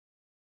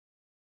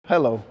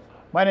Hello,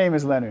 my name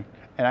is Leonard,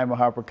 and I'm a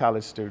Harper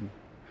College student.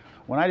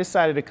 When I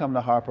decided to come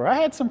to Harper, I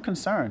had some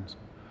concerns.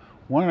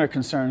 One of the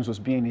concerns was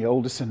being the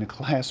oldest in the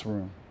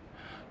classroom.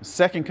 The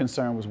second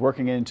concern was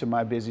working it into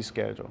my busy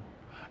schedule.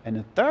 And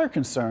the third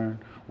concern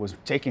was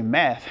taking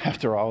math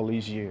after all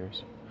these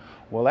years.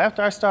 Well,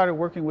 after I started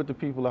working with the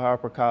people at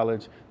Harper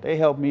College, they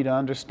helped me to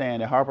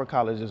understand that Harper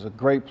College is a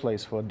great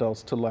place for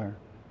adults to learn.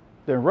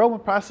 The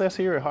enrollment process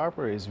here at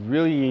Harper is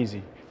really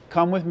easy.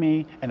 Come with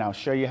me and I'll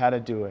show you how to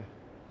do it.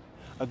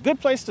 A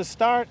good place to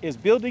start is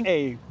building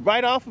a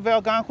right off of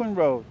Algonquin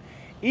Road.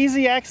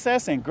 Easy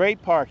access and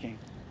great parking.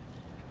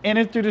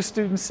 Enter through the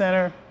Student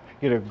Center,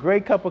 get a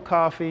great cup of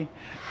coffee,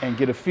 and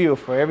get a feel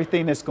for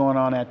everything that's going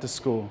on at the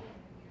school.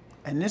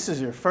 And this is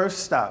your first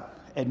stop,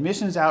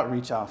 Admissions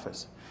Outreach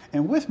Office.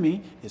 And with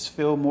me is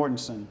Phil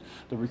Mortensen,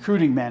 the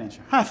recruiting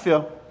manager. Hi,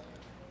 Phil.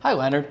 Hi,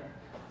 Leonard.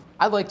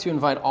 I'd like to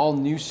invite all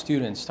new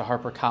students to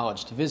Harper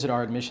College to visit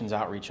our Admissions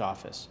Outreach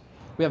Office.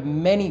 We have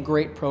many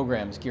great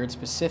programs geared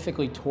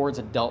specifically towards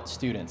adult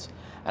students,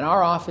 and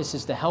our office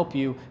is to help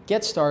you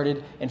get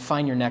started and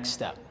find your next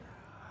step.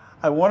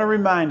 I want to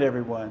remind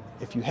everyone,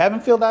 if you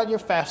haven't filled out your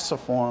FAFSA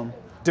form,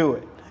 do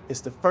it.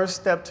 It's the first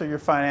step to your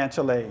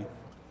financial aid.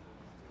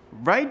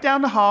 Right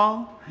down the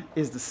hall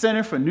is the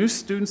Center for New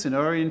Students in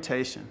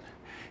Orientation.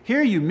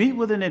 Here you meet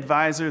with an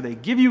advisor, they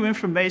give you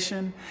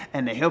information,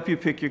 and they help you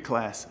pick your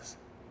classes.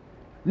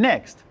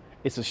 Next,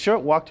 it's a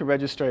short walk to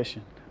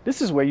registration.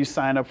 This is where you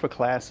sign up for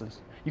classes.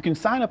 You can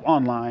sign up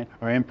online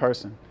or in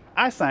person.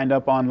 I signed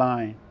up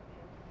online.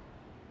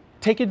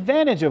 Take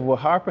advantage of what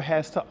Harper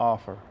has to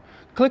offer.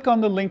 Click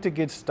on the link to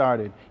get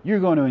started. You're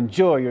going to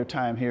enjoy your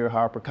time here at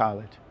Harper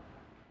College.